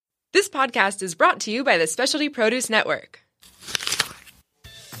podcast is brought to you by the Specialty Produce Network.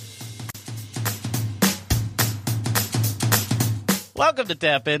 Welcome to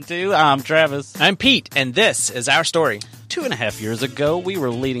Tap Into. I'm Travis. I'm Pete, and this is our story. 2.5 years ago, we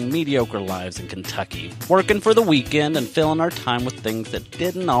were leading mediocre lives in Kentucky, working for the weekend and filling our time with things that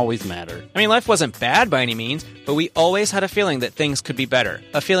didn't always matter. I mean, life wasn't bad by any means, but we always had a feeling that things could be better.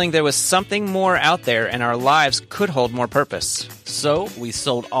 A feeling there was something more out there and our lives could hold more purpose. So, we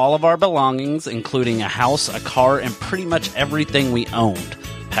sold all of our belongings, including a house, a car, and pretty much everything we owned.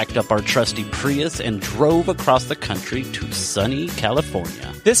 Packed up our trusty Prius and drove across the country to sunny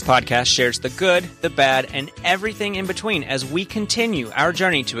California. This podcast shares the good, the bad, and everything in between as we continue our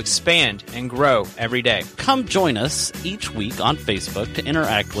journey to expand and grow every day. Come join us each week on Facebook to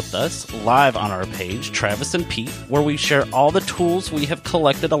interact with us live on our page, Travis and Pete, where we share all the tools we have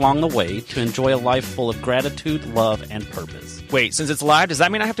collected along the way to enjoy a life full of gratitude, love, and purpose. Wait, since it's live, does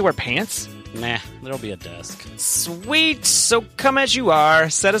that mean I have to wear pants? Nah, there'll be a desk. Sweet! So come as you are,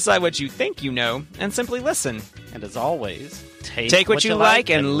 set aside what you think you know, and simply listen. And as always, take what you like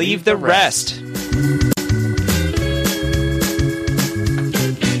and leave the rest.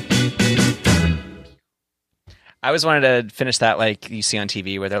 I always wanted to finish that like you see on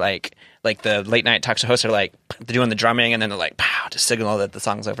TV where they're like the late night talk show hosts are like, they're doing the drumming and then they're like, pow, to signal that the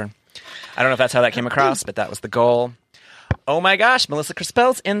song's over. I don't know if that's how that came across, but that was the goal. Oh my gosh, Melissa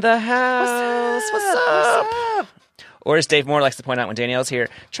Crispell's in the house. What's up? Or as Dave Moore likes to point out when Danielle's here,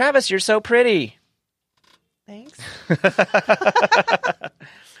 Travis, you're so pretty. Thanks.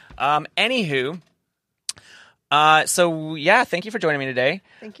 Anywho, so yeah, thank you for joining me today.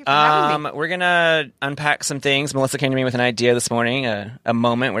 Thank you for having me. We're gonna unpack some things. Melissa came to me with an idea this morning, a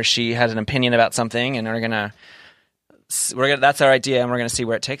moment where she had an opinion about something, and we're gonna that's our idea, and we're gonna see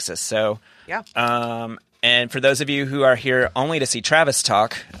where it takes us. So yeah. And for those of you who are here only to see Travis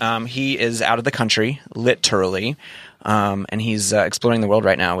talk, he is out of the country, literally, and he's exploring the world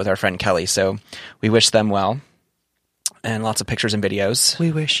right now with our friend Kelly. So we wish them well, and lots of pictures and videos.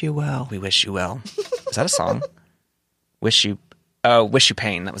 We wish you well. We wish you well. Is that a song? Wish you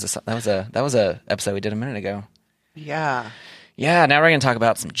pain. That was a episode we did a minute ago. Yeah. Yeah. Now we're going to talk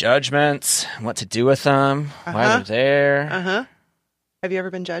about some judgments, what to do with them, why they're there. Have you ever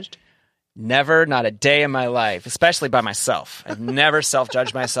been judged? Never, not a day in my life, especially by myself. I've never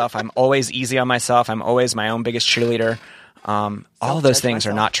self-judged myself. I'm always easy on myself. I'm always my own biggest cheerleader. All of those things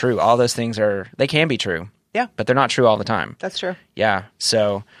are not true. All those things they can be true. Yeah. But they're not true all the time. That's true. Yeah.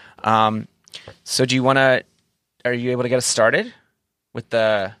 So, do you want to, are you able to get us started with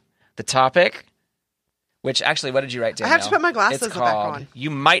the topic? Which actually, what did you write, Danielle? I have to put my glasses it's called, back on.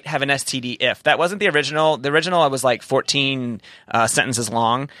 You might have an STD if. That wasn't the original. The original was like 14 sentences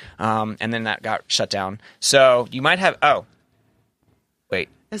long, and then that got shut down. So you might have. Oh, wait.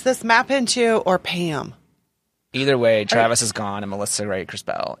 Is this Map Into or Pam? Either way, Travis is gone, and Melissa Ray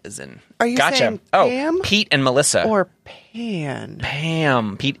Crispell is in. Are you saying Pam? Pete and Melissa. Or Pan?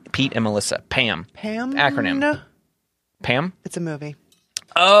 Pam. Pete and Melissa. Pam. Pam? Acronym. Pam? It's a movie.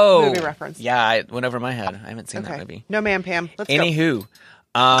 Oh. Movie reference. Yeah, it went over my head. I haven't seen that movie. No, ma'am, Pam. Let's go.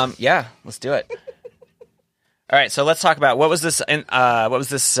 Anywho. Yeah, let's do it. All right, so let's talk about what was this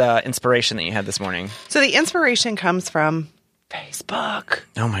inspiration that you had this morning? So the inspiration comes from Facebook.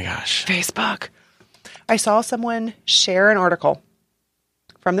 Oh my gosh. Facebook. I saw someone share an article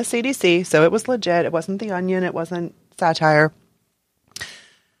from the CDC, so it was legit. It wasn't The Onion. It wasn't satire.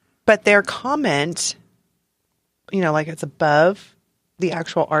 But their comment, like it's above the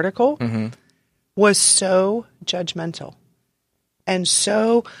actual article, was so judgmental and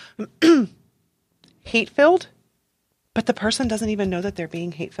so hate-filled, but the person doesn't even know that they're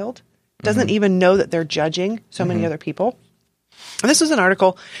being hate-filled, doesn't even know that they're judging so many other people. And this was an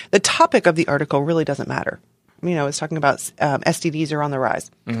article. The topic of the article really doesn't matter. It's talking about STDs are on the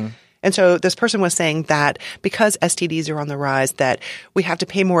rise. And so this person was saying that because STDs are on the rise, that we have to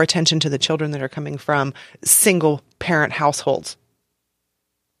pay more attention to the children that are coming from single-parent households.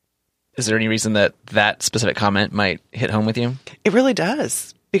 Is there any reason that specific comment might hit home with you? It really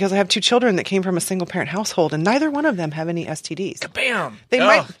does. Because I have 2 children that came from a single-parent household, and neither one of them have any STDs. Kabam! They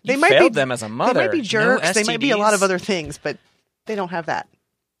might failed be them as a mother. They might be jerks. No they might be a lot of other things, but they don't have that.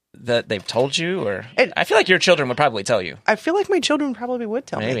 That they've told you, or I feel like your children would probably tell you. I feel like my children probably would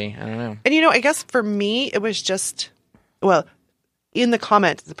tell me. Maybe, I don't know. And I guess for me, it was just, in the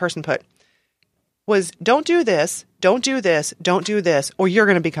comment the person put was, don't do this, don't do this, don't do this, or you're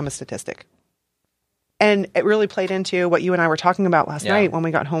going to become a statistic. And it really played into what you and I were talking about last night when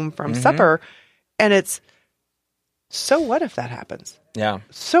we got home from supper. And it's, so what if that happens? Yeah.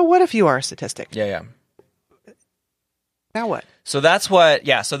 So what if you are a statistic? Yeah. Now what? So that's what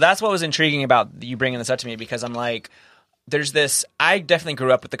was intriguing about you bringing this up to me, because I'm like, there's this. I definitely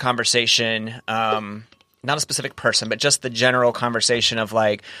grew up with the conversation. Not a specific person, but just the general conversation of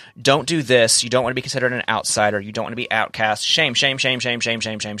like, don't do this. You don't want to be considered an outsider. You don't want to be outcast. Shame, shame, shame, shame, shame,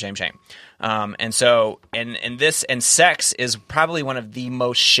 shame, shame, shame, shame. And so, and sex is probably one of the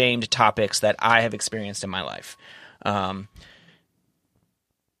most shamed topics that I have experienced in my life.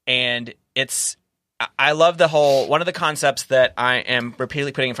 And I love one of the concepts that I am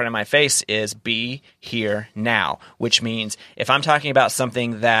repeatedly putting in front of my face is be here now, which means if I'm talking about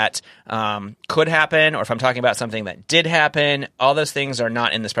something that could happen, or if I'm talking about something that did happen, all those things are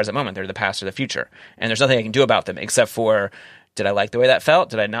not in this present moment. They're the past or the future. And there's nothing I can do about them except for, did I like the way that felt?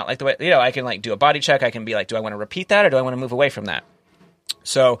 Did I not like the way, I can like do a body check. I can be like, do I want to repeat that, or do I want to move away from that?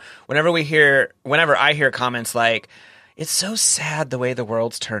 So whenever I hear comments like, it's so sad the way the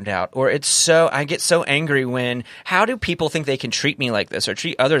world's turned out, or I get so angry when, how do people think they can treat me like this or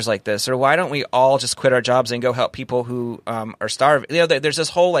treat others like this? Or why don't we all just quit our jobs and go help people who are starving? There's this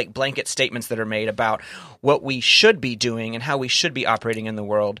whole like blanket statements that are made about what we should be doing and how we should be operating in the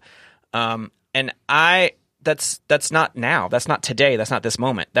world. That's not now. That's not today. That's not this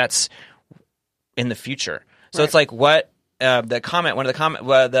moment. That's in the future. So It's like the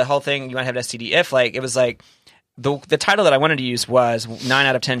whole thing, you might have an STD if, like, it was like, the title that I wanted to use was 9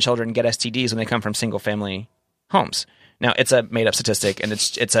 out of 10 children get STDs when they come from single family homes. Now, it's a made up statistic, and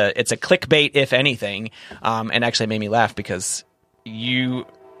it's a clickbait, if anything, and actually made me laugh because and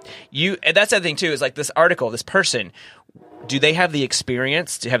that's the other thing too, is like this article, this person, do they have the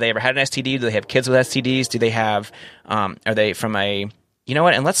experience? Have they ever had an STD? Do they have kids with STDs? Do they have, are they from a, you know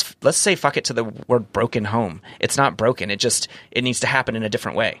what? And let's say fuck it to the word broken home. It's not broken. It needs to happen in a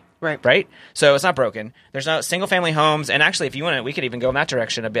different way. Right? So it's not broken. There's no single family homes. And actually, if you want to, we could even go in that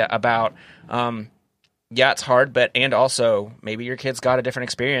direction a bit about, it's hard, and also maybe your kids got a different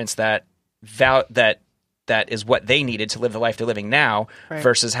experience that is what they needed to live the life they're living now,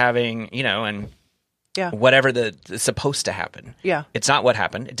 versus having, whatever is supposed to happen. Yeah. It's not what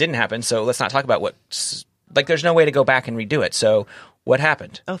happened. It didn't happen. So let's not talk about there's no way to go back and redo it. So what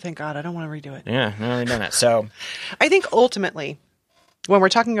happened? Oh, thank God. I don't want to redo it. Yeah, no, we've done it. So I think ultimately, when we're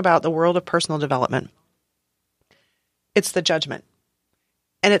talking about the world of personal development, it's the judgment.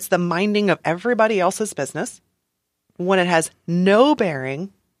 And it's the minding of everybody else's business when it has no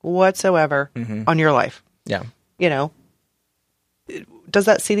bearing whatsoever on your life. Yeah. Does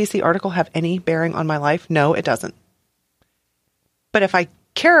that CDC article have any bearing on my life? No, it doesn't. But if I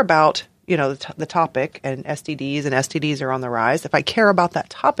care about, the topic, and STDs are on the rise, if I care about that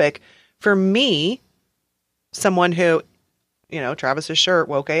topic, for me, someone who, Travis's shirt,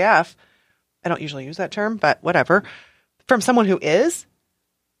 woke AF, I don't usually use that term, but whatever. From someone who is,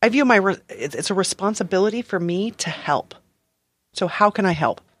 I view it's a responsibility for me to help. So how can I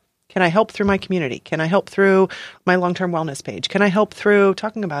help? Can I help through my community? Can I help through my long-term wellness page? Can I help through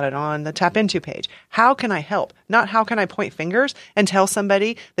talking about it on the Tap Into page? How can I help? Not how can I point fingers and tell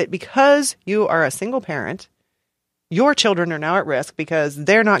somebody that because you are a single parent, your children are now at risk because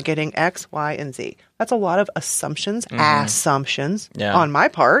they're not getting X, Y, and Z. That's a lot of assumptions on my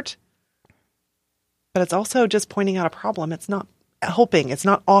part. But it's also just pointing out a problem. It's not helping. It's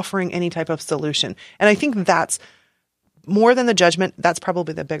not offering any type of solution. And I think that's more than the judgment. That's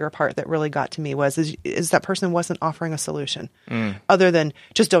probably the bigger part that really got to me is that person wasn't offering a solution other than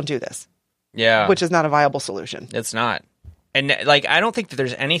just don't do this. Yeah. Which is not a viable solution. It's not. And I don't think that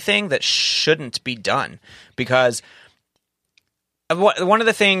there's anything that shouldn't be done, because one of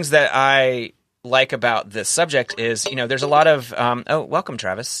the things that I like about this subject is, there's a lot of, welcome,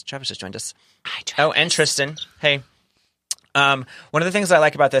 Travis. Travis just joined us. Hi, Travis. Oh, and Tristan. Hey. One of the things I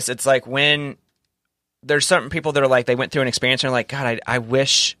like about this, it's like when there's certain people that are like, they went through an experience and are like, God, I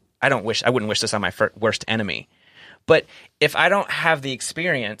wouldn't wish this on my worst enemy. But if I don't have the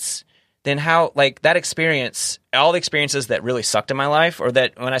experience, then how, that experience, all the experiences that really sucked in my life, or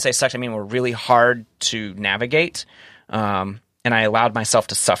that, when I say sucked, I mean were really hard to navigate, and I allowed myself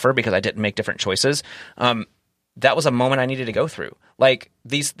to suffer because I didn't make different choices, that was a moment I needed to go through.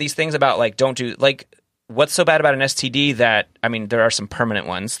 These things about, don't do, what's so bad about an STD that, there are some permanent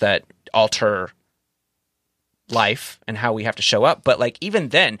ones that alter life and how we have to show up. But even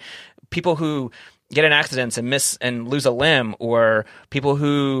then, people who get in accidents and miss and lose a limb, or people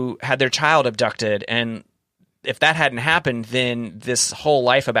who had their child abducted, and if that hadn't happened, then this whole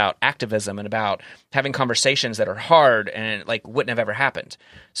life about activism and about having conversations that are hard and wouldn't have ever happened.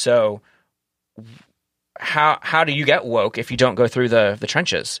 So how do you get woke if you don't go through the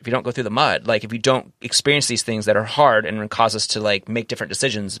trenches, if you don't go through the mud, if you don't experience these things that are hard and cause us to make different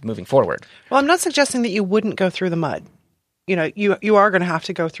decisions moving forward? Well, I'm not suggesting that you wouldn't go through the mud. you are going to have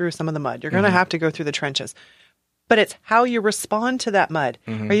to go through some of the mud. You're going to have to go through the trenches. But it's how you respond to that mud.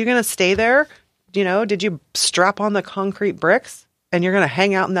 Are you going to stay there? Did you strap on the concrete bricks and you're going to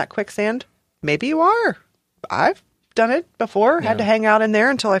hang out in that quicksand? Maybe you are. I've done it before. Had to hang out in there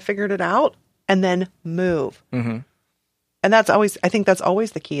until I figured it out and then move. And I think that's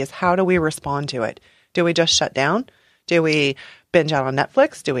always the key, is how do we respond to it? Do we just shut down? Do we binge out on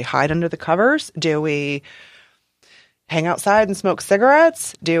Netflix? Do we hide under the covers? Do we hang outside and smoke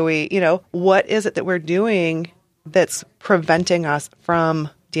cigarettes? Do we, what is it that we're doing that's preventing us from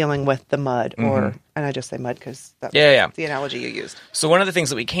dealing with the mud? And I just say mud because that's the analogy you used. So one of the things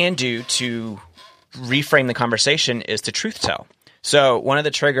that we can do to reframe the conversation is to truth tell. So one of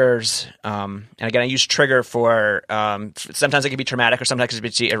the triggers, and again, I use trigger for, sometimes it can be traumatic or sometimes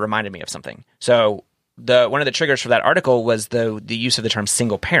it reminded me of something. So one of the triggers for that article was the use of the term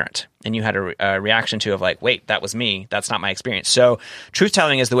single parent. And you had a reaction to of like, wait, that was me. That's not my experience. So truth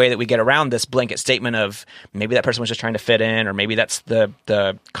telling is the way that we get around this blanket statement of maybe that person was just trying to fit in, or maybe that's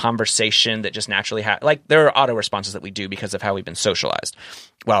the conversation that just naturally like there are auto responses that we do because of how we've been socialized.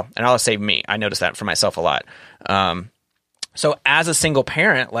 Well, and I'll say me, I notice that for myself a lot. So as a single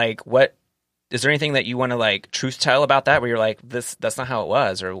parent, like what, is there anything that you want to like truth tell about that where you're like, that's not how it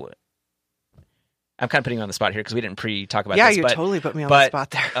was, or what? I'm kind of putting you on the spot here because we didn't pre-talk about this. Yeah, you totally put me on the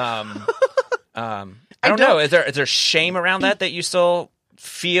spot there. I don't know. Is there shame around that you still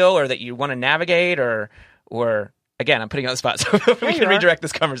feel, or that you want to navigate, or again, I'm putting you on the spot, so we can redirect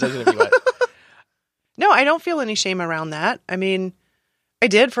this conversation if you want. No, I don't feel any shame around that. I mean, I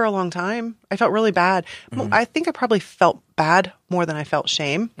did for a long time. I felt really bad. I think I probably felt bad more than I felt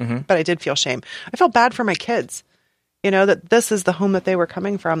shame, but I did feel shame. I felt bad for my kids. That this is the home that they were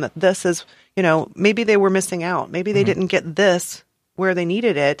coming from, that this is, maybe they were missing out. Maybe they didn't get this where they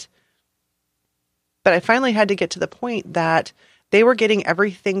needed it. But I finally had to get to the point that they were getting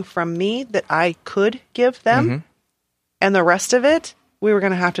everything from me that I could give them. And the rest of it, we were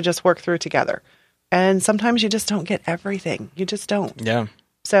going to have to just work through together. And sometimes you just don't get everything. You just don't. Yeah.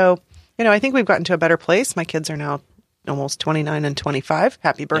 So, I think we've gotten to a better place. My kids are now almost 29 and 25.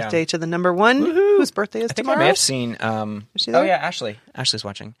 Happy birthday to the number one, whose birthday is tomorrow. I may have seen. Is she there? Oh yeah, Ashley. Ashley's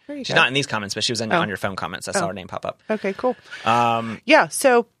watching. She's not in these comments, but she was on your phone comments. I saw her name pop up. Okay, cool.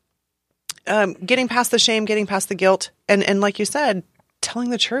 So getting past the shame, getting past the guilt, and like you said,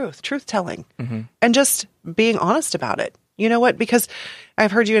 telling the truth telling, and just being honest about it. You know what? Because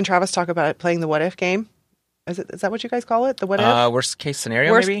I've heard you and Travis talk about it, playing the what if game. Is that what you guys call it? The what if? Worst case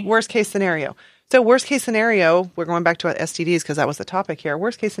scenario, maybe? Worst case scenario. So worst case scenario, we're going back to STDs because that was the topic here.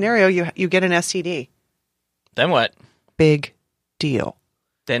 Worst case scenario, you get an STD. Then what? Big deal.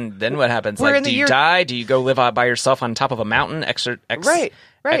 Then what happens? Like, do you die? Do you go live by yourself on top of a mountain? Right.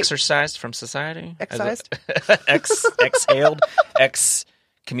 Exorcised from society? Excised? Exhaled?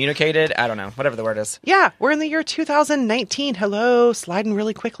 Excommunicated? I don't know. Whatever the word is. Yeah. We're in the year 2019. Hello. Sliding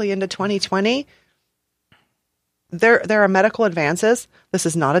really quickly into 2020. There are medical advances. This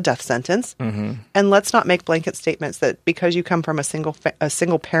is not a death sentence. And let's not make blanket statements that because you come from a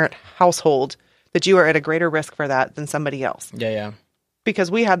single parent household that you are at a greater risk for that than somebody else. Yeah.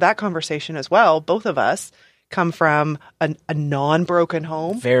 Because we had that conversation as well. Both of us come from a non-broken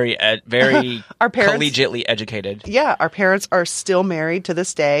home. Very our parents, collegiately educated. Yeah, our parents are still married to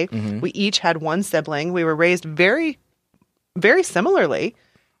this day. We each had one sibling. We were raised very, very similarly.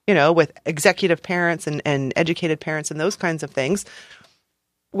 With executive parents and educated parents and those kinds of things.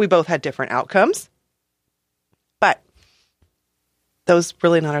 We both had different outcomes. But those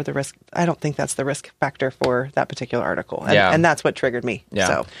really not are the risk. I don't think that's the risk factor for that particular article. And that's what triggered me. Yeah.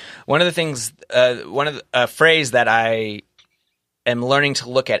 So one of the things, a phrase that I am learning to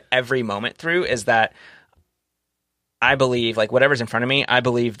look at every moment through is that I believe, like, whatever's in front of me, I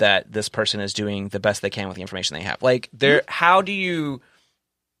believe that this person is doing the best they can with the information they have. Like, how do you...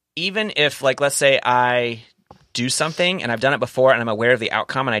 Even if, like, let's say I do something and I've done it before and I'm aware of the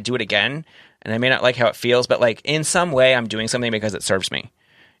outcome and I do it again and I may not like how it feels, but, like, in some way I'm doing something because it serves me.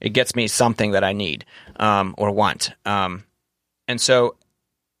 It gets me something that I need or want. And so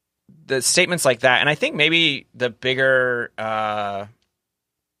the statements like that, and I think maybe the bigger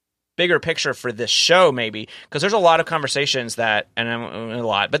picture for this show, maybe, because there's a lot of conversations that, and a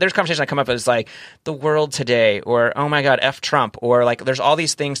lot, but there's conversations that come up as like the world today, or oh my God, F Trump, or like there's all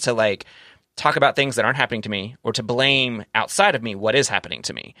these things to like talk about things that aren't happening to me, or to blame outside of me what is happening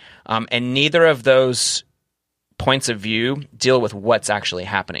to me. And neither of those points of view deal with what's actually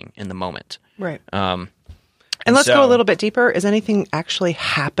happening in the moment. Right. And let's go a little bit deeper. Is anything actually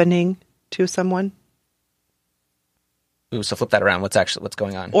happening to someone? Ooh, so flip that around. What's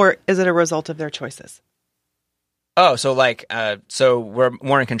going on? Or is it a result of their choices? Oh, so like, so we're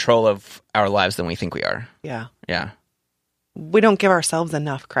more in control of our lives than we think we are. Yeah. Yeah. We don't give ourselves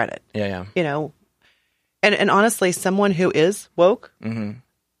enough credit. Yeah. You know, and honestly, someone who is woke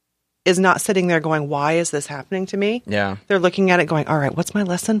is not sitting there going, why is this happening to me? Yeah. They're looking at it going, all right, what's my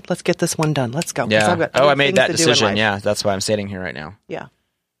lesson? Let's get this one done. Let's go. 'Cause Yeah. I've got Oh, other I made things that to do in decision. life. Yeah. That's why I'm sitting here right now. Yeah.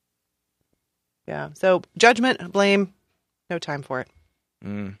 Yeah. So judgment, blame, no time for it.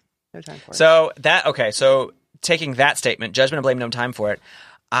 No time for it. So so taking that statement, judgment and blame, no time for it,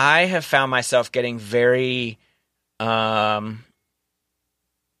 I have found myself getting very, it's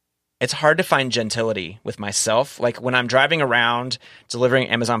hard to find gentility with myself. Like when I'm driving around delivering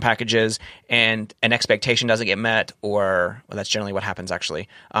Amazon packages and an expectation doesn't get met, or well, that's generally what happens actually.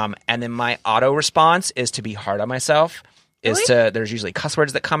 And then my auto response is to be hard on myself. There's usually cuss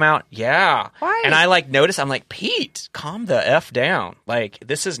words that come out. Yeah. Why? And I like notice, I'm like, Pete, calm the F down. Like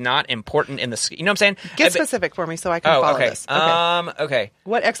this is not important in the, you know what I'm saying? Get specific for me so I can follow okay. this. Okay. Okay.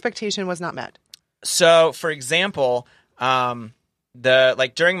 What expectation was not met? So for example,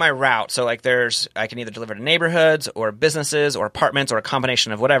 during my route, so like I can either deliver to neighborhoods or businesses or apartments or a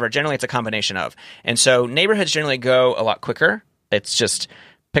combination of whatever. Generally it's a combination of. And so neighborhoods generally go a lot quicker. It's just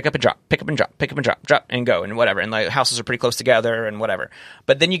pick up and drop, pick up and drop, pick up and drop, drop and go and whatever. And like houses are pretty close together and whatever.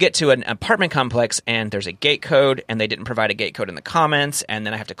 But then you get to an apartment complex and there's a gate code and they didn't provide a gate code in the comments. And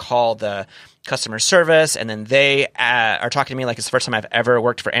then I have to call the customer service and then they are talking to me like it's the first time I've ever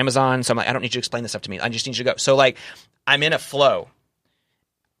worked for Amazon. So I'm like, I don't need you to explain this stuff to me. I just need you to go. So like I'm in a flow.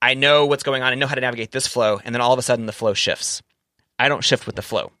 I know what's going on. I know how to navigate this flow. And then all of a sudden the flow shifts. I don't shift with the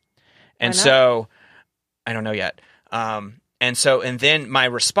flow. And so I don't know yet. And then my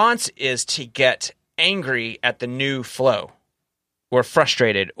response is to get angry at the new flow or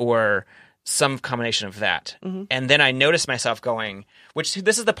frustrated or some combination of that. Mm-hmm. And then I notice myself going, which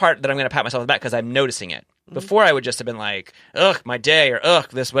this is the part that I'm going to pat myself on the back because I'm noticing it. Mm-hmm. Before I would just have been like, ugh, my day or ugh,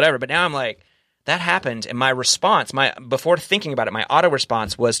 this, whatever. But now I'm like, that happened. And my response, before thinking about it, my auto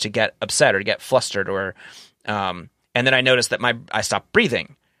response was to get upset or to get flustered or, and then I noticed that I stopped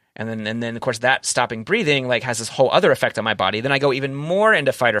breathing. And then of course that stopping breathing like has this whole other effect on my body. Then I go even more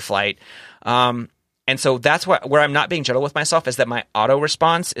into fight or flight. And so that's where I'm not being gentle with myself is that my auto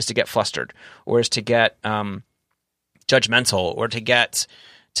response is to get flustered or is to get judgmental or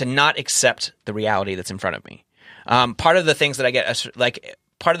to not accept the reality that's in front of me. Part of the things that I get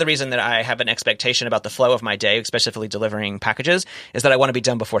part of the reason that I have an expectation about the flow of my day, especially delivering packages, is that I want to be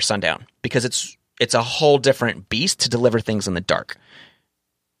done before sundown because it's a whole different beast to deliver things in the dark.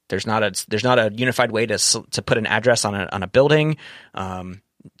 There's not a unified way to put an address on a building.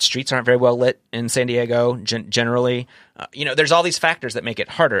 Streets aren't very well lit in San Diego generally. There's all these factors that make it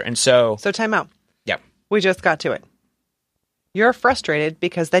harder. And so time out. Yeah. We just got to it. You're frustrated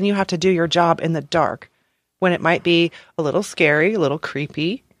because then you have to do your job in the dark when it might be a little scary, a little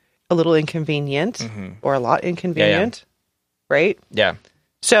creepy, a little inconvenient, or a lot inconvenient, right? Yeah.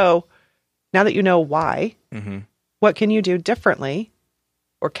 So now that you know why, what can you do differently?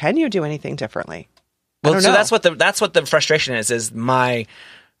 Or can you do anything differently? Well, so that's what the frustration is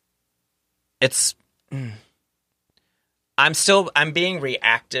I'm being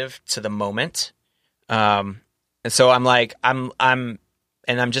reactive to the moment. And so I'm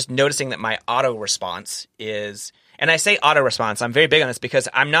just noticing that my auto response is, and I say auto response, I'm very big on this because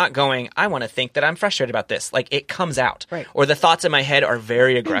I'm not going, I want to think that I'm frustrated about this. Like it comes out. Right. Or the thoughts in my head are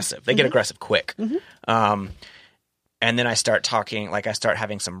very aggressive. They get aggressive quick. And then I start talking, like I start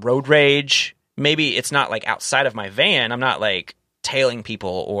having some road rage. Maybe it's not like outside of my van. I'm not like tailing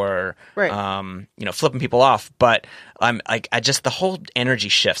people or, flipping people off. But I'm like, the whole energy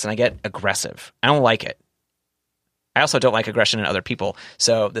shifts and I get aggressive. I don't like it. I also don't like aggression in other people.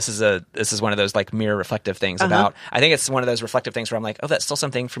 So this is one of those like mirror reflective things about, I think it's one of those reflective things where I'm like, oh, that's still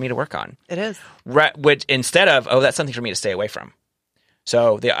something for me to work on. It is. Which instead of, oh, that's something for me to stay away from.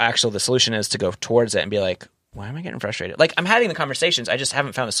 So the solution is to go towards it and be like, why am I getting frustrated? Like I'm having the conversations, I just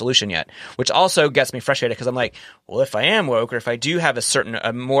haven't found a solution yet, which also gets me frustrated because I'm like, well, if I am woke or if I do have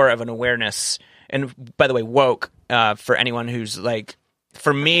a more of an awareness, and by the way, woke, for anyone who's like,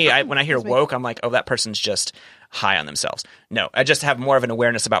 for me, when I hear woke, I'm like, oh, that person's just high on themselves. No, I just have more of an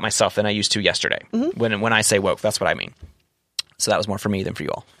awareness about myself than I used to yesterday. When I say woke, that's what I mean. So that was more for me than for you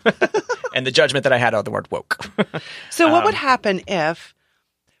all. And the judgment that I had on the word woke. So what would happen if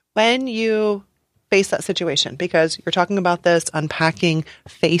when you face that situation, because you're talking about this, unpacking,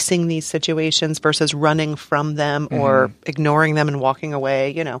 facing these situations versus running from them or ignoring them and walking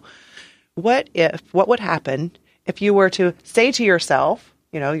away, what would happen if you were to say to yourself,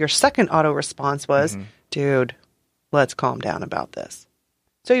 your second auto response was, dude, let's calm down about this.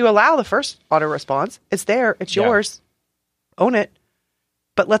 So you allow the first auto response. It's there. It's yours. Own it.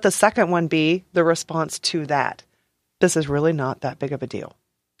 But let the second one be the response to that. This is really not that big of a deal.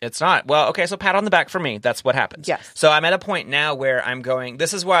 It's not. Well, okay, so pat on the back for me. That's what happens. Yes. So I'm at a point now where I'm going,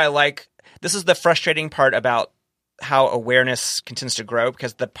 this is why this is the frustrating part about how awareness continues to grow,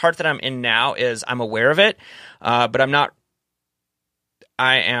 because the part that I'm in now is I'm aware of it, but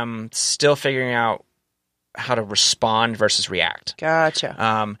I am still figuring out how to respond versus react. Gotcha.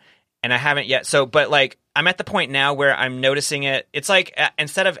 And I haven't yet. So, but like, I'm at the point now where I'm noticing it. It's like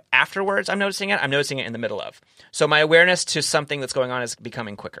instead of afterwards I'm noticing it in the middle of. So my awareness to something that's going on is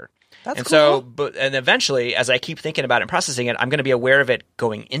becoming quicker. That's and cool. So, and eventually, as I keep thinking about it and processing it, I'm going to be aware of it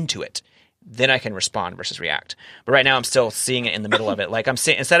going into it. Then I can respond versus react. But right now, I'm still seeing it in the middle of it. Like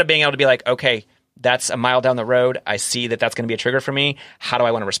instead of being able to be like, okay, that's a mile down the road. I see that that's going to be a trigger for me. How do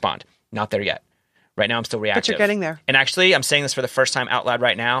I want to respond? Not there yet. Right now, I'm still reactive. But you're getting there. And actually, I'm saying this for the first time out loud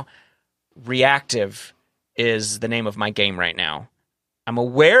right now. Reactive is the name of my game right now. I'm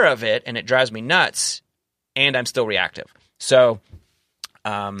aware of it, and it drives me nuts, and I'm still reactive. So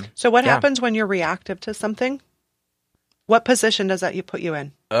what happens when you're reactive to something? What position does that put you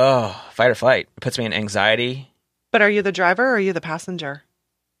in? Oh, fight or flight. It puts me in anxiety. But are you the driver or are you the passenger?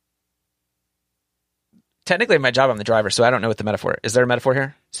 Technically, in my job, I'm the driver, so I don't know what the metaphor is. Is there a metaphor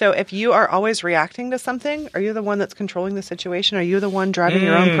here? So if you are always reacting to something, are you the one that's controlling the situation? Are you the one driving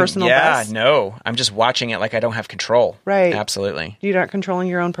your own personal bus? Yeah, no. I'm just watching it like I don't have control. Right. Absolutely. You're not controlling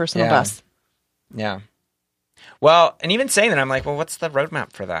your own personal bus. Yeah. Well, and even saying that, I'm like, well, what's the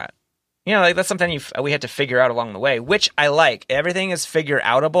roadmap for that? You know, like that's something we had to figure out along the way, which I like. Everything is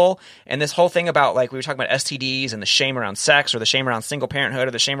figure-outable, and this whole thing about, like, we were talking about STDs and the shame around sex or the shame around single parenthood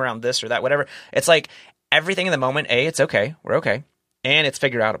or the shame around this or that, whatever. It's like everything in the moment, it's okay, we're okay, and it's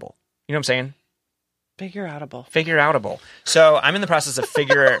figure-outable. You know what I'm saying? Figure-outable. Figure-outable. So I'm in the process of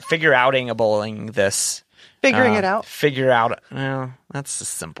figure-outing-abling this. Figuring it out? Figure out. Well, that's a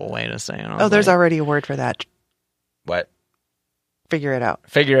simple way to say it. Oh, there's already a word for that. What? Figure it out.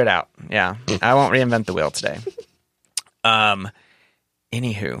 Figure it out. Yeah. I won't reinvent the wheel today.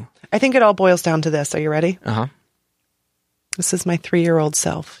 Anywho. I think it all boils down to this. Are you ready? Uh-huh. This is my 3-year-old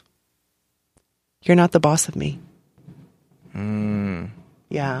self. You're not the boss of me.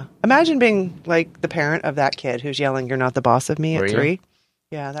 Yeah. Imagine being like the parent of that kid who's yelling, "You're not the boss of me" at 3.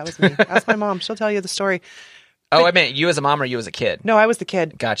 Yeah, that was me. Ask my mom. She'll tell you the story. Oh, I meant you as a mom or you as a kid? No, I was the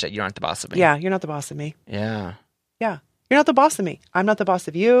kid. Gotcha. You aren't the boss of me. Yeah, you're not the boss of me. Yeah. Yeah. You're not the boss of me. I'm not the boss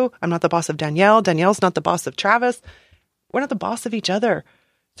of you. I'm not the boss of Danielle. Danielle's not the boss of Travis. We're not the boss of each other.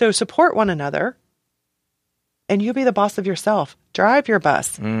 So support one another, and you be the boss of yourself. Drive your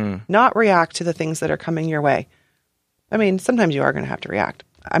bus, not react to the things that are coming your way. I mean, sometimes you are going to have to react.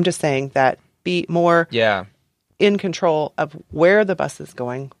 I'm just saying that be more in control of where the bus is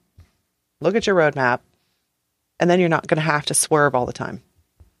going. Look at your roadmap, and then you're not going to have to swerve all the time.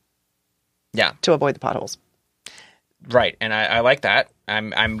 Yeah. To avoid the potholes. Right, and I like that.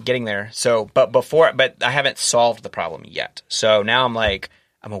 I'm getting there. So, but I haven't solved the problem yet. So now I'm like,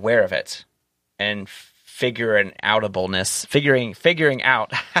 I'm aware of it, and figuring out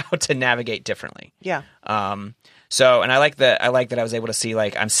how to navigate differently. Yeah. So, and I like that I was able to see,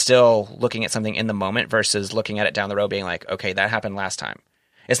 like, I'm still looking at something in the moment versus looking at it down the road, being like, okay, that happened last time.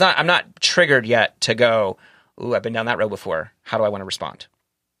 I'm not triggered yet to go, ooh, I've been down that road before. How do I want to respond?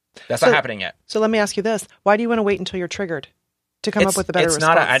 That's not happening yet. So let me ask you this: why do you want to wait until you're triggered to come up with a better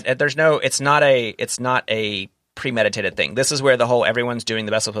response? It's not a premeditated thing. This is where the whole everyone's doing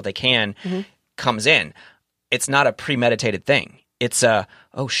the best with what they can comes in. It's not a premeditated thing. It's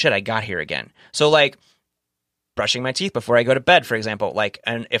oh shit, I got here again. So like brushing my teeth before I go to bed, for example, like,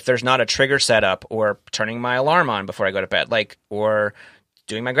 and if there's not a trigger set up, or turning my alarm on before I go to bed, like, or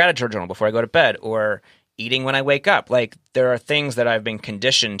doing my gratitude journal before I go to bed, or eating when I wake up. Like, there are things that I've been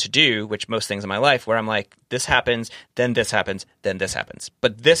conditioned to do, which most things in my life, where I'm like, this happens, then this happens, then this happens.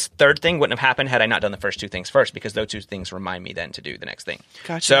 But this third thing wouldn't have happened had I not done the first 2 things first, because those 2 things remind me then to do the next thing.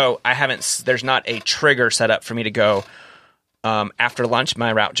 Gotcha. So there's not a trigger set up for me to go, after lunch,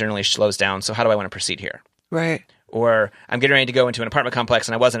 my route generally slows down. So how do I want to proceed here? Right. Or I'm getting ready to go into an apartment complex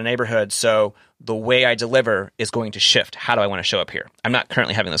and I was in a neighborhood, so the way I deliver is going to shift. How do I want to show up here? I'm not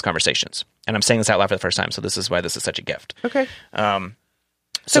currently having those conversations. And I'm saying this out loud for the first time, so this is why this is such a gift. Okay.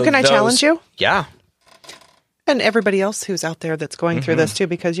 So can I challenge you? Yeah. And everybody else who's out there that's going through this too,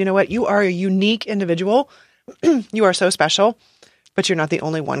 because you know what? You are a unique individual. You are so special, but you're not the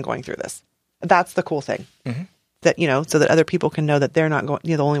only one going through this. That's the cool thing. That, you know, so that other people can know that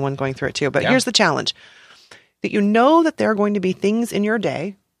you're the only one going through it too. But here's the challenge. That you know that there are going to be things in your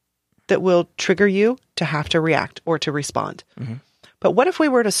day that will trigger you to have to react or to respond. But what if we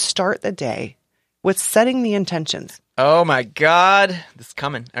were to start the day with setting the intentions? Oh my God. This is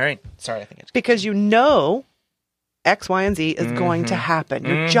coming. All right. Sorry. I think it's Because you know X, Y, and Z is going to happen.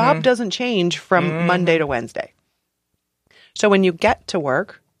 Your job doesn't change from Monday to Wednesday. So when you get to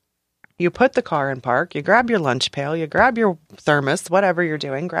work, you put the car in park, you grab your lunch pail, you grab your thermos, whatever you're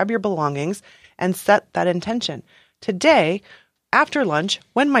doing, grab your belongings, and set that intention. Today, after lunch,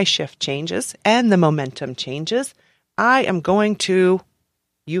 when my shift changes and the momentum changes, I am going to,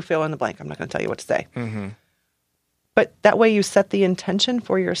 you fill in the blank. I'm not going to tell you what to say. But that way you set the intention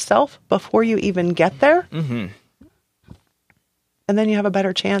for yourself before you even get there. And then you have a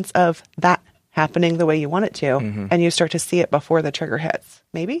better chance of that happening the way you want it to. And you start to see it before the trigger hits.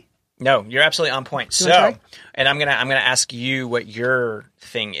 Maybe? No, you're absolutely on point. You wanna So, try? and I'm gonna ask you what your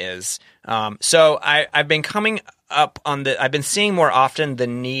thing is. So I've been coming up on I've been seeing more often the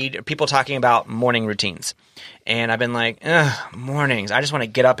need, people talking about morning routines. And I've been like, ugh, mornings. I just want to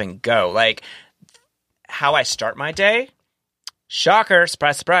get up and go. Like, how I start my day, shocker,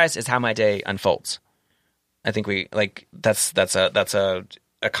 surprise, surprise, is how my day unfolds. I think that's a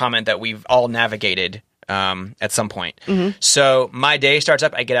comment that we've all navigated at some point. So my day starts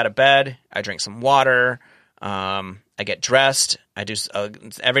up. I get out of bed. I drink some water. I get dressed. I do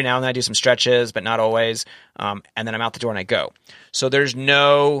every now and then I do some stretches, but not always. And then I'm out the door and I go. So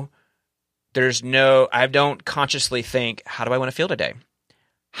I don't consciously think, how do I want to feel today?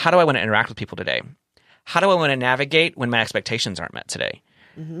 How do I want to interact with people today? How do I want to navigate when my expectations aren't met today?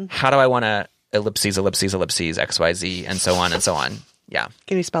 How do I want to ellipses, X, Y, Z, and so on and so on. Yeah.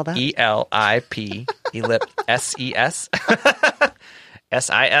 Can you spell that? ELIP, SES,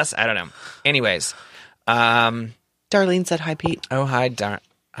 SIS. I don't know. Anyways. Darlene said hi, Pete. Oh, hi,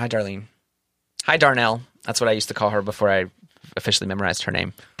 Darlene. Hi, Darnell. That's what I used to call her before I officially memorized her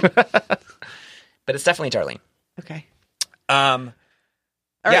name. But it's definitely Darlene. Okay.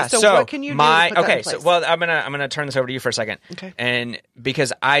 All right, so what can you do to put that in place? So I'm gonna turn this over to you for a second. Okay. And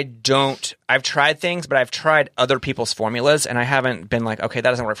because I've tried things, but I've tried other people's formulas, and I haven't been like, okay, that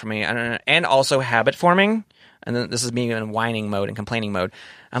doesn't work for me. And also habit forming, and then this is me in whining mode and complaining mode.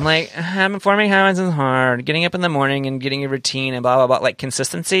 I'm like, habit forming habits is hard. Getting up in the morning and getting a routine and blah blah blah, like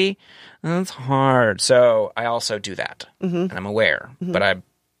consistency, that's hard. So I also do that, and I'm aware, but I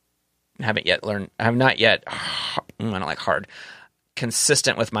haven't yet learned. I have not yet. I don't like hard.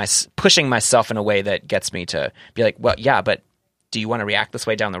 Consistent with my pushing myself in a way that gets me to be like, well, yeah, but do you want to react this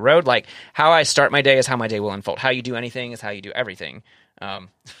way down the road? Like, how I start my day is how my day will unfold. How you do anything is how you do everything. I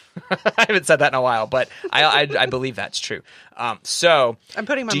haven't said that in a while, but I believe that's true. So I'm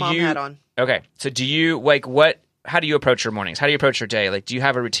putting my mom hat on. Okay. So do you how do you approach your mornings? How do you approach your day? Like, do you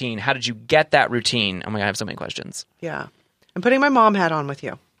have a routine? How did you get that routine? Oh my God, I have so many questions. Yeah. I'm putting my mom hat on with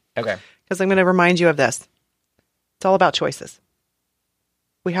you. Okay. Because I'm going to remind you of this. It's all about choices.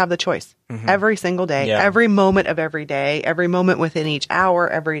 We have the choice every single day, every moment of every day, every moment within each hour,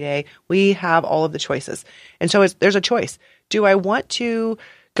 every day. We have all of the choices. And so there's a choice. Do I want to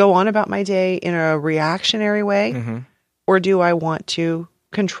go on about my day in a reactionary way? Or do I want to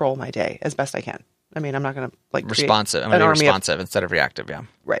control my day as best I can? I mean, I'm not going to responsive. I'm going to be responsive instead of reactive. Yeah.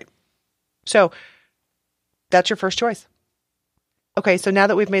 Right. So that's your first choice. Okay. So now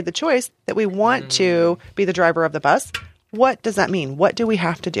that we've made the choice that we want to be the driver of the bus, what does that mean? What do we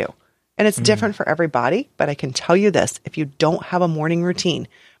have to do? And it's different for everybody, but I can tell you this. If you don't have a morning routine,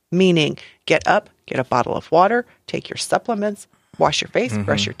 meaning get up, get a bottle of water, take your supplements, wash your face,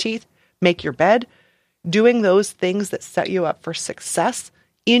 brush your teeth, make your bed, doing those things that set you up for success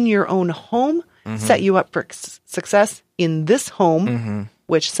in your own home, set you up for success in this home,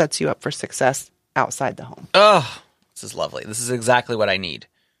 which sets you up for success outside the home. Oh, this is lovely. This is exactly what I need.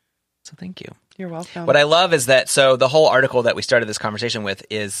 So thank you. You're welcome. What I love is that, so the whole article that we started this conversation with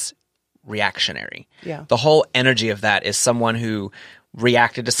is reactionary. Yeah. The whole energy of that is someone who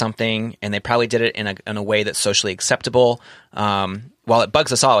reacted to something and they probably did it in a way that's socially acceptable. While it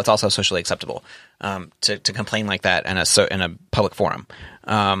bugs us all, it's also socially acceptable to complain like that in a public forum.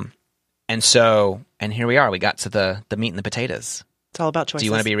 And here we are. We got to the meat and the potatoes. It's all about choices. Do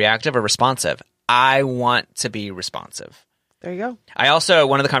you want to be reactive or responsive? I want to be responsive. There you go. I also,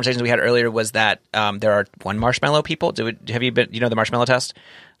 one of the conversations we had earlier was that there are one marshmallow people. Have you been, the marshmallow test?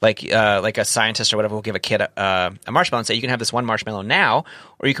 Like a scientist or whatever will give a kid a marshmallow and say, you can have this one marshmallow now,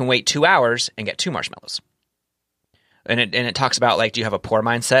 or you can wait 2 hours and get 2 marshmallows. And it talks about, like, do you have a poor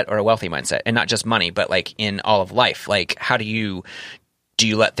mindset or a wealthy mindset? And not just money, but like in all of life. Like, how do you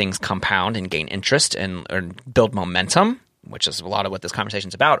let things compound and gain interest or build momentum? Which is a lot of what this conversation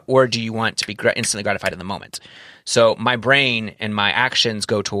is about, or do you want to be instantly gratified in the moment? So my brain and my actions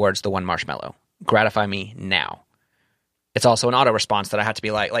go towards the one marshmallow. Gratify me now. it's also an auto response that I have to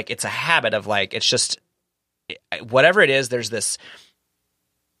be like it's a habit of like, it's just whatever it is, there's this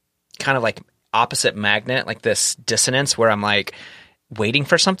kind of like opposite magnet, like this dissonance where I'm like, waiting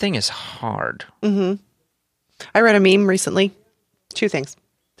for something is hard. I read a meme recently. 2 things.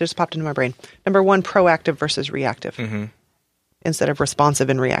 They just popped into my brain. Number 1, proactive versus reactive. Instead of responsive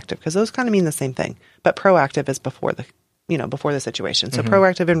and reactive, because those kind of mean the same thing. But proactive is before the situation. So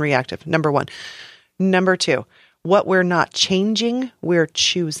proactive and reactive, number 1. Number 2, what we're not changing, we're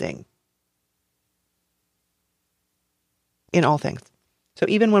choosing. In all things. So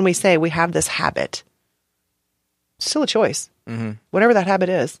even when we say we have this habit, it's still a choice. Whatever that habit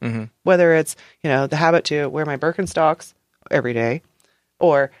is, whether it's, the habit to wear my Birkenstocks every day,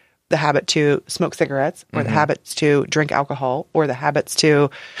 or the habit to smoke cigarettes, or the habits to drink alcohol, or the habits to,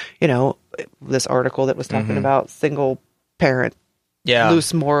 this article that was talking about single parent,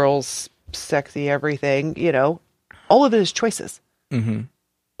 loose morals, sexy everything, all of it is choices.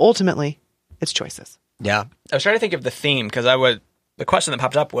 Ultimately, it's choices. Yeah. I was trying to think of the theme, because the question that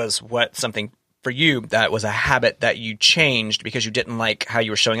popped up was what something for you that was a habit that you changed because you didn't like how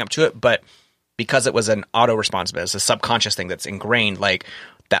you were showing up to it, but because it was an auto response, it's a subconscious thing that's ingrained, like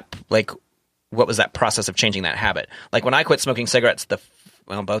that, like what was that process of changing that habit? Like when I quit smoking cigarettes,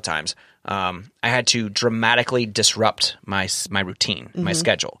 both times, I had to dramatically disrupt my routine, my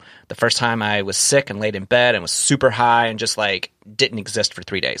schedule. The first time I was sick and laid in bed and was super high and just like didn't exist for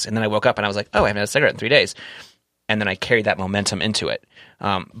 3 days. And then I woke up and I was like, oh, I haven't had a cigarette in 3 days. And then I carried that momentum into it.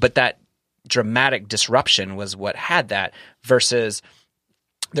 But that dramatic disruption was what had that, versus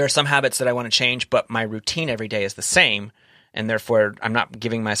there are some habits that I want to change, but my routine every day is the same. And therefore I'm not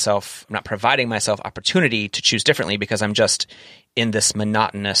providing myself opportunity to choose differently, because I'm just in this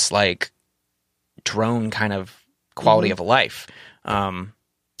monotonous, like drone kind of quality of a life.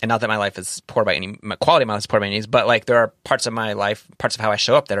 And not that my life is poor by my quality of my life is poor by any means, but like there are parts of my life, parts of how I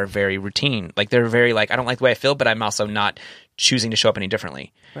show up that are very routine. Like they're very like, I don't like the way I feel, but I'm also not choosing to show up any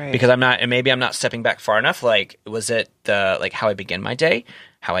differently, because maybe I'm not stepping back far enough. Like, was it like how I begin my day,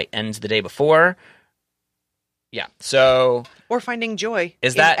 how I end the day before? Yeah. So, or finding joy. But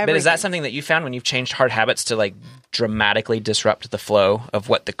is that something that you found when you've changed hard habits to like dramatically disrupt the flow of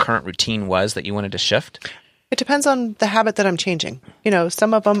what the current routine was that you wanted to shift? It depends on the habit that I'm changing.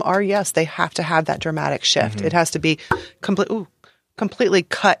 Some of them are, yes, they have to have that dramatic shift. It has to be completely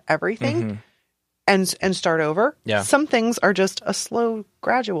cut everything and start over. Yeah. Some things are just a slow,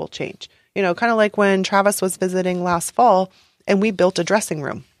 gradual change. Kind of like when Travis was visiting last fall and we built a dressing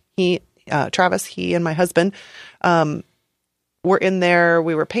room. Travis, he and my husband were in there.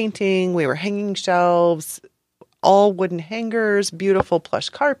 We were painting. We were hanging shelves, all wooden hangers, beautiful plush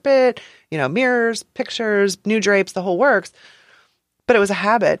carpet, mirrors, pictures, new drapes, the whole works. But it was a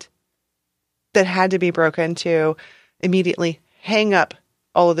habit that had to be broken to immediately hang up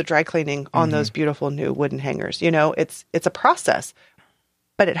all of the dry cleaning on those beautiful new wooden hangers. It's a process,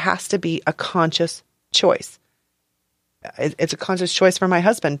 but it has to be a conscious choice. It's a conscious choice for my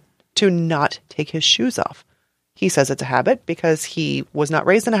husband to not take his shoes off. He says it's a habit because he was not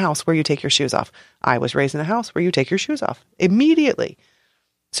raised in a house where you take your shoes off. I was raised in a house where you take your shoes off immediately.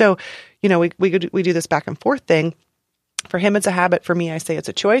 So, we do this back and forth thing. For him, it's a habit. For me, I say it's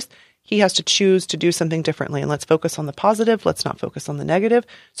a choice. He has to choose to do something differently. And let's focus on the positive. Let's not focus on the negative.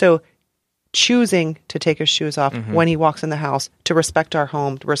 So choosing to take his shoes off when he walks in the house, to respect our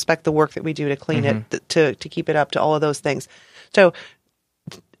home, to respect the work that we do to clean it, to keep it up, to all of those things. So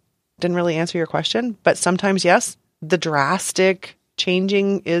didn't really answer your question, but sometimes, yes, the drastic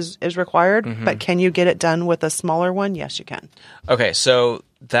changing is required, but can you get it done with a smaller one? Yes, you can. Okay, so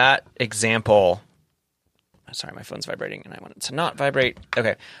that example, sorry, my phone's vibrating and I want it to not vibrate.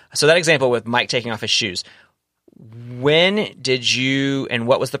 Okay, so that example with Mike taking off his shoes, when did you, and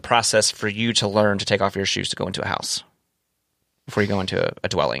what was the process for you to learn to take off your shoes to go into a house before you go into a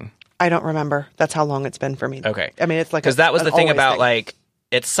dwelling? I don't remember. That's how long it's been for me. Okay. I mean, it's like, because that was the thing about like,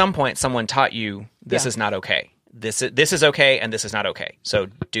 at some point someone taught you this is not okay. This is okay and this is not okay. So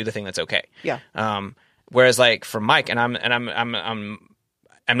do the thing that's okay. Yeah. Whereas like for Mike, and I'm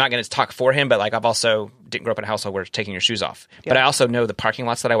not going to talk for him, but like I've also didn't grow up in a household where taking your shoes off. Yeah. But I also know the parking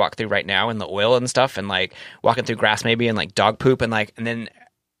lots that I walk through right now and the oil and stuff, and like walking through grass maybe and like dog poop and like, and then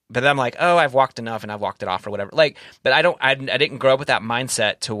but I'm like, oh, I've walked enough and I've walked it off or whatever. Like, but I didn't grow up with that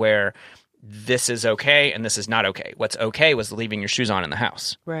mindset to where this is okay and this is not okay. What's okay was leaving your shoes on in the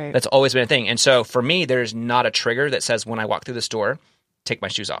house. Right. That's always been a thing. And so for me, there's not a trigger that says when I walk through the store, take my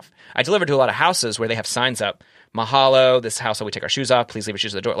shoes off. I deliver to a lot of houses where they have signs up, Mahalo, this house, so we take our shoes off. Please leave your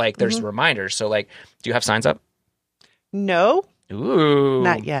shoes at the door. Like there's reminders. So like, do you have signs up? No. Ooh.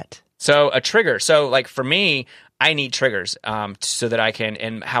 Not yet. So a trigger. So like for me, I need triggers so that I can,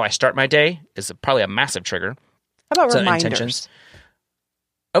 and how I start my day is probably a massive trigger. How about So reminders? intentions.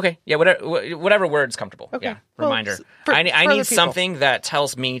 Okay, yeah, whatever word's comfortable. Okay. Yeah, Well, reminder. for I other need people. something that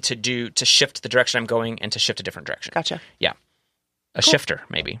tells me to shift the direction I'm going and to shift a different direction. Gotcha. Yeah, a shifter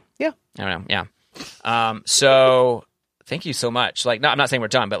maybe. Yeah. I don't know. Yeah. So thank you so much. Like, no, I'm not saying we're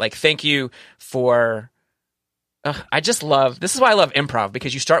done, but like, thank you for. I just love. This is why I love improv,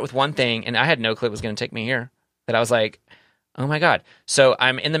 because you start with one thing, and I had no clue it was going to take me here. That I was like, oh my god. So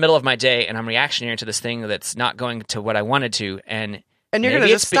I'm in the middle of my day, and I'm reactionary to this thing that's not going to what I wanted to, and And you're going to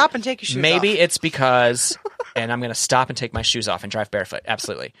maybe just stop and take your shoes off. Maybe it's because, and I'm going to stop and take my shoes off and drive barefoot.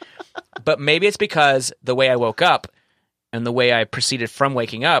 Absolutely. But maybe it's because the way I woke up and the way I proceeded from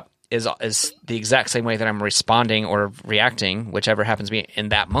waking up is the exact same way that I'm responding or reacting, whichever happens to be in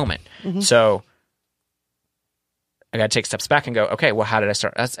that moment. Mm-hmm. So I got to take steps back and go, okay, well, how did I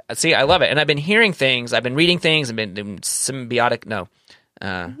start? See, I love it. And I've been hearing things, I've been reading things, and been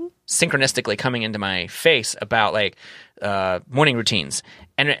synchronistically coming into my face about like morning routines.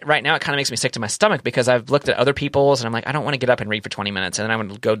 And right now it kind of makes me sick to my stomach, because I've looked at other people's and I'm like, I don't want to get up and read for 20 minutes, and then I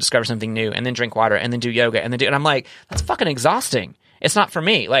want to go discover something new, and then drink water, and then do yoga, and I'm like, that's fucking exhausting. It's not for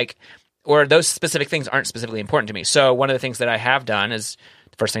me. Like, or those specific things aren't specifically important to me. So one of the things that I have done is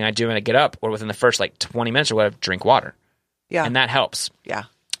the first thing I do when I get up, or within the first like 20 minutes or whatever, drink water. Yeah. And that helps. Yeah.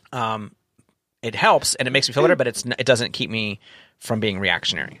 It helps and it makes me feel better, but it doesn't keep me from being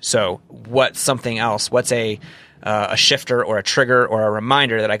reactionary. So what's something else? What's a shifter or a trigger or a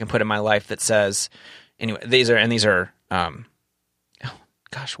reminder that I can put in my life that says, anyway, these are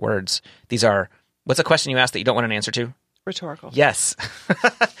words. These are, what's a question you ask that you don't want an answer to? Rhetorical. Yes.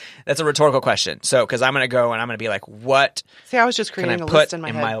 That's a rhetorical question. So, because I'm going to go and I'm going to be like, what See, I was just can creating I a put list in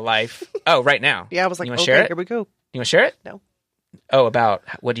my head. life? Oh, right now. Yeah, I was like, you want to okay, share it? here we go. You want to share it? No. Oh, about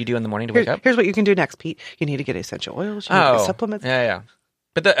what do you do in the morning to wake up? Here's what you can do next, Pete. You need to get essential oils. You need to get supplements. Yeah.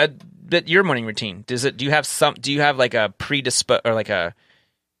 But your morning routine, do you have like a predispose, or like a,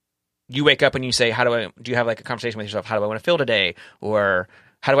 you wake up and you say, do you have like a conversation with yourself? How do I want to feel today? Or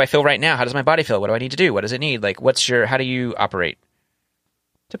how do I feel right now? How does my body feel? What do I need to do? What does it need? Like, how do you operate?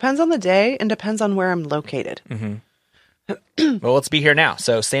 Depends on the day and depends on where I'm located. Mm-hmm. Well, let's be here now.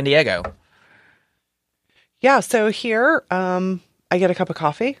 So San Diego. Yeah. So here, I get a cup of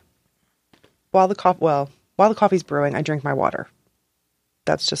coffee. While the coffee's brewing, I drink my water.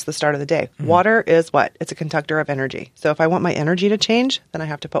 That's just the start of the day. Mm-hmm. Water is what? It's a conductor of energy. So if I want my energy to change, then I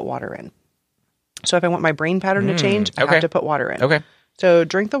have to put water in. So if I want my brain pattern to change, I have to put water in. Okay. So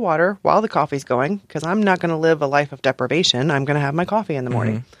drink the water while the coffee's going, because I'm not going to live a life of deprivation. I'm going to have my coffee in the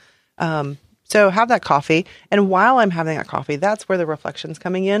morning. So have that coffee. And while I'm having that coffee, that's where the reflection's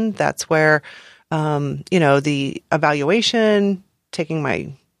coming in. That's where, the evaluation, taking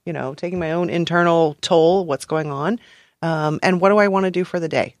my own internal toll, what's going on. And what do I want to do for the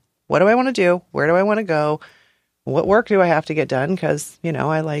day? What do I want to do? Where do I want to go? What work do I have to get done? Because,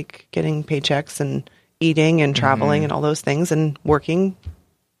 I like getting paychecks and eating and traveling and all those things, and working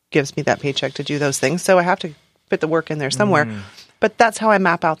gives me that paycheck to do those things. So I have to put the work in there somewhere. But that's how I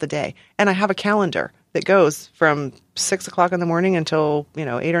map out the day. And I have a calendar that goes from 6 o'clock in the morning until, 8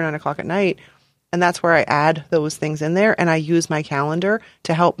 or 9 o'clock at night. And that's where I add those things in there. And I use my calendar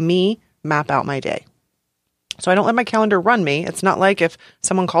to help me map out my day. So I don't let my calendar run me. It's not like if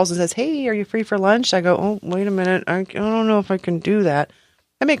someone calls and says, hey, are you free for lunch? I go, oh, wait a minute. I don't know if I can do that.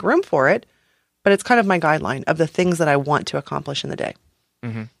 I make room for it, but it's kind of my guideline of the things that I want to accomplish in the day.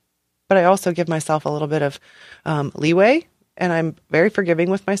 Mm-hmm. But I also give myself a little bit of leeway, and I'm very forgiving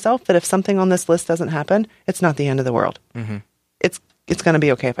with myself that if something on this list doesn't happen, it's not the end of the world. Mm-hmm. It's going to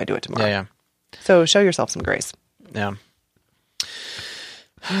be okay if I do it tomorrow. Yeah. So show yourself some grace. Yeah.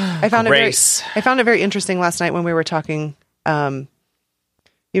 I found it very interesting last night when we were talking. You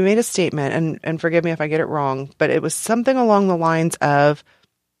made a statement, and forgive me if I get it wrong, but it was something along the lines of,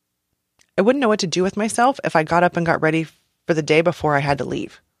 I wouldn't know what to do with myself if I got up and got ready for the day before I had to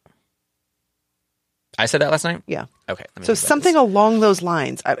leave. I said that last night? Yeah. Okay. So something along those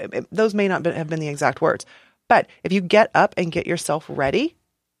lines. Those may not have been the exact words, but if you get up and get yourself ready,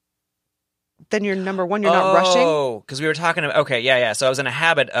 then you're number one, you're not rushing. Oh, because we were talking about, okay, yeah. So I was in a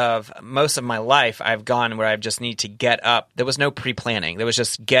habit of, most of my life, I've gone where I just need to get up. There was no pre-planning. There was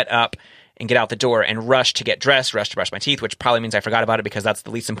just get up and get out the door and rush to get dressed, rush to brush my teeth, which probably means I forgot about it because that's the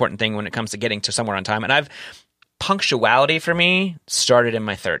least important thing when it comes to getting to somewhere on time. And punctuality for me started in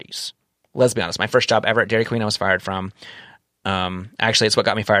my 30s. Let's be honest. My first job ever at Dairy Queen I was fired from. Actually, it's what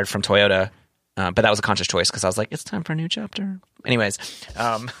got me fired from Toyota. But that was a conscious choice because I was like, it's time for a new chapter. Anyways,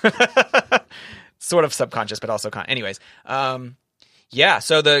 sort of subconscious, but also anyways. Yeah.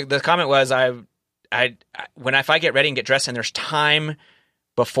 So the comment was I if I get ready and get dressed and there's time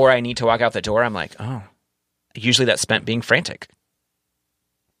before I need to walk out the door, I'm like, oh, usually that's spent being frantic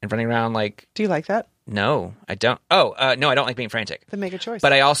and running around like. Do you like that? No, I don't. Oh, no, I don't like being frantic. Then make a choice.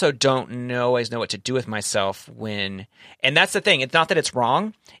 But I also don't always know what to do with myself when, and that's the thing. It's not that it's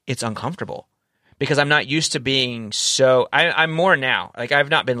wrong. It's uncomfortable because I'm not used to being so, I'm more now. Like I've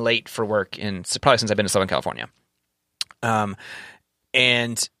not been late for work probably since I've been to Southern California. And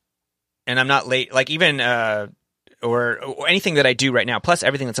I'm not late, like even, or anything that I do right now. Plus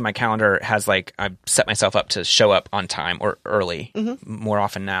everything that's in my calendar has like, I've set myself up to show up on time or early more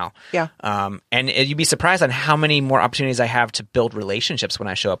often now. Yeah. And you'd be surprised on how many more opportunities I have to build relationships when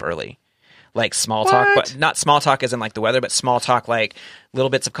I show up early. Like small talk, but not small talk as in like the weather, but small talk like little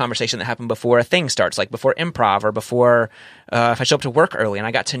bits of conversation that happen before a thing starts, like before improv or before if I show up to work early. And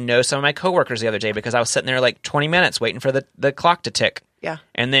I got to know some of my coworkers the other day because I was sitting there like 20 minutes waiting for the clock to tick. Yeah.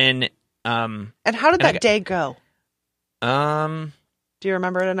 And then and how did that day go? Do you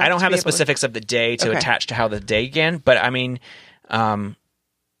remember it enough? I don't have the specifics of the day to attach to how the day began, but I mean, that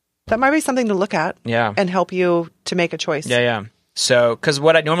might be something to look at. Yeah. And help you to make a choice. Yeah. So, because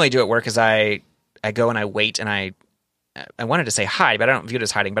what I normally do at work is I go and I wait and I wanted to say hide, but I don't view it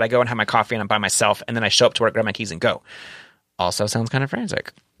as hiding, but I go and have my coffee and I'm by myself and then I show up to work, grab my keys and go. Also sounds kind of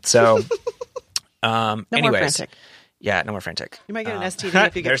frantic. So, No anyways. more frantic. Yeah, no more frantic. You might get an STD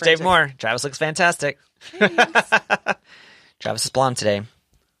if you get There's frantic. Dave Moore. Travis looks fantastic. Travis is blonde today.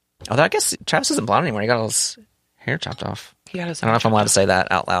 Although I guess Travis isn't blonde anymore. He got all his hair chopped off. He got his I don't know if I'm allowed to say that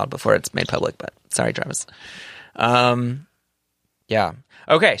out loud before it's made public, but sorry, Travis. Yeah.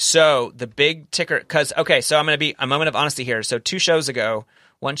 Okay, so the big ticker, so I'm going to be a moment of honesty here. So 2 shows ago,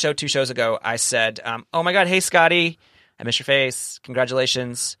 I said, oh my God, hey, Scotty, I miss your face.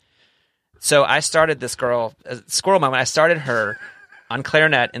 Congratulations. So I started this girl, Squirrel Moment, I started her on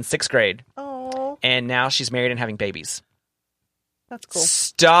clarinet in 6th grade. Oh, And now she's married and having babies. that's cool.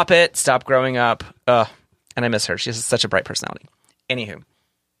 Stop it. Stop growing up. And I miss her. She has such a bright personality. Anywho.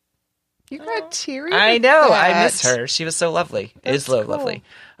 You got teary. I with know. that. I miss her. She was so lovely. That's so cool. lovely.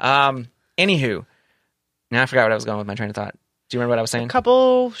 Anywho. Now I forgot what I was going with my train of thought. Do you remember what I was saying? A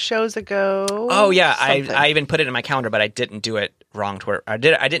couple shows ago. Oh yeah, something. I even put it in my calendar, but I didn't do it wrong. I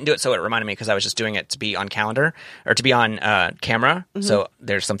didn't do it so it reminded me because I was just doing it to be on calendar or to be on camera. Mm-hmm. So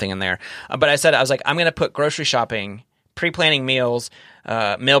there's something in there. But I was like, I'm going to put grocery shopping, pre-planning meals,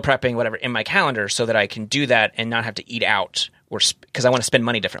 meal prepping, whatever, in my calendar so that I can do that and not have to eat out or because I want to spend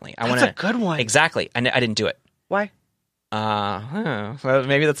money differently. That's a good one. Exactly. I didn't do it. Why? Well,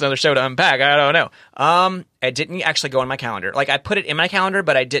 maybe that's another show to unpack. I don't know. I didn't actually go on my calendar. Like I put it in my calendar,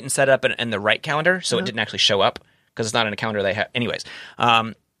 but I didn't set it up in the right calendar, so it didn't actually show up because it's not in a calendar they have. Anyways,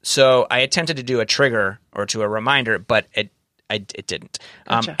 so I attempted to do a trigger or to a reminder, but it didn't.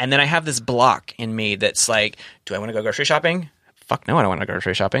 Gotcha. And then I have this block in me that's like, do I want to go grocery shopping? Fuck no, I don't want to go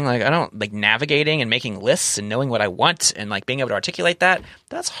grocery shopping. Like I don't like navigating and making lists and knowing what I want and like being able to articulate that.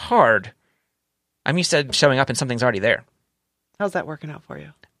 That's hard. I'm used to showing up and something's already there. How's that working out for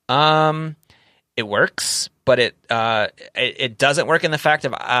you? It works, but it doesn't work in the fact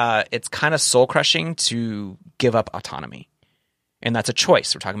of it's kind of soul crushing to give up autonomy, and that's a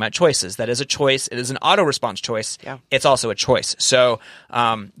choice. We're talking about choices. That is a choice. It is an auto response choice. Yeah. It's also a choice. So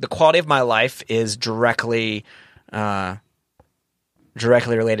the quality of my life is directly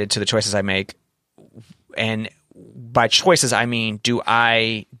related to the choices I make, and by choices I mean, do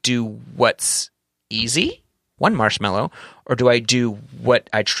I do what's easy? 1 marshmallow, or do I do what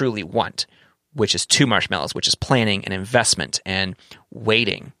I truly want, which is 2 marshmallows, which is planning and investment and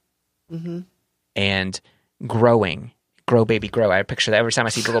waiting and growing. Grow, baby, grow. I picture that every time I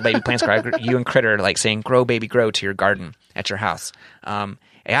see little baby plants grow. You and Critter like saying, grow, baby, grow to your garden at your house.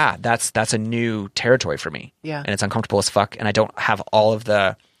 Yeah, that's a new territory for me. Yeah. And it's uncomfortable as fuck, and I don't have all of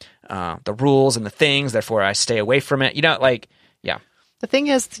the rules and the things, therefore I stay away from it. Yeah. The thing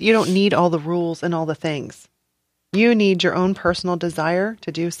is, you don't need all the rules and all the things. You need your own personal desire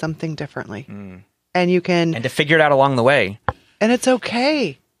to do something differently. And you can... And to figure it out along the way. And it's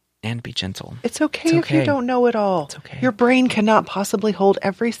okay. And be gentle. It's okay if you don't know it all. It's okay. Your brain cannot possibly hold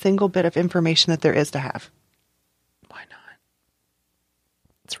every single bit of information that there is to have. Why not?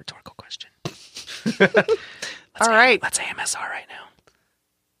 It's a rhetorical question. All right. Let's AMSR right now.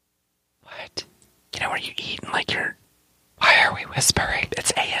 What? You know where you eat and like you're... Why are we whispering?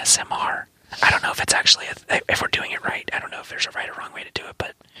 It's ASMR. I don't know if it's actually, if we're doing it right. I don't know if there's a right or wrong way to do it,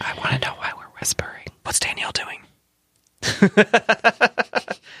 but I want to know why we're whispering. What's Danielle doing?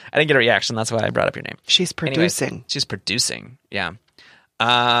 I didn't get a reaction. That's why I brought up your name. She's producing. Anyway, she's producing. Yeah.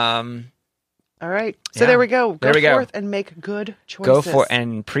 All right. So Yeah. there we go. There we go. Forth and make good choices. Go for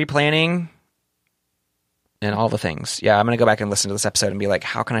and pre-planning. and all the things. Yeah, I'm going to go back and listen to this episode and be like,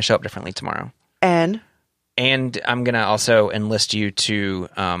 how can I show up differently tomorrow? And I'm going to also enlist you to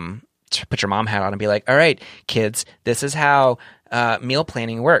put your mom hat on and be like, all right, kids, this is how meal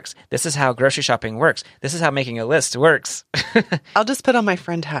planning works. This is how grocery shopping works. This is how making a list works. I'll just put on my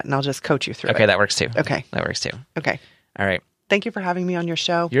friend hat and I'll just coach you through it. Okay, that works too. Okay. That works too. Okay. All right. Thank you for having me on your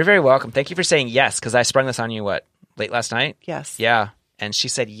show. You're very welcome. Thank you for saying yes, because I sprung this on you, late last night? Yes. Yeah. And she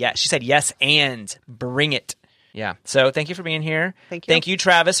said yes. She said yes and bring it. Yeah. So thank you for being here. Thank you. Thank you,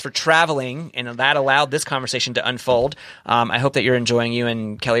 Travis, for traveling, and that allowed this conversation to unfold. I hope that you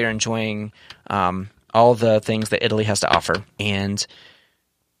and Kelly are enjoying all the things that Italy has to offer. And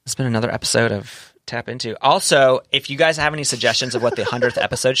it's been another episode of Tap Into. Also, if you guys have any suggestions of what the 100th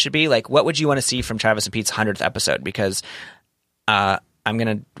episode should be, like what would you want to see from Travis and Pete's 100th episode? Because we're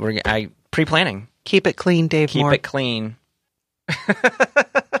pre-planning. Keep it clean, Dave Moore. Keep it clean.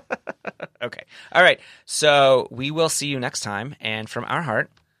 Okay. All right. So we will see you next time. And from our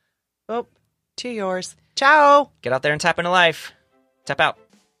heart, Oh, to yours. Ciao. get out there and tap into life. Tap out.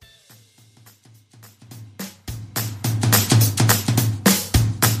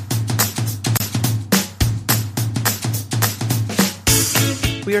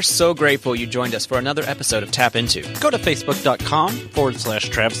 We are so grateful you joined us for another episode of Tap Into. Go to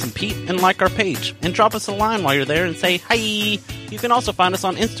facebook.com/Travis and Pete and like our page. And drop us a line while you're there and say hi. You can also find us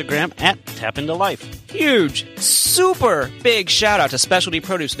on Instagram at Tap Into Life. Huge, super big shout out to Specialty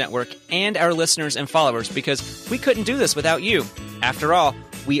Produce Network and our listeners and followers, because we couldn't do this without you. After all,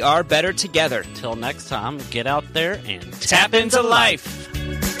 we are better together. Till next time, get out there and Tap into life.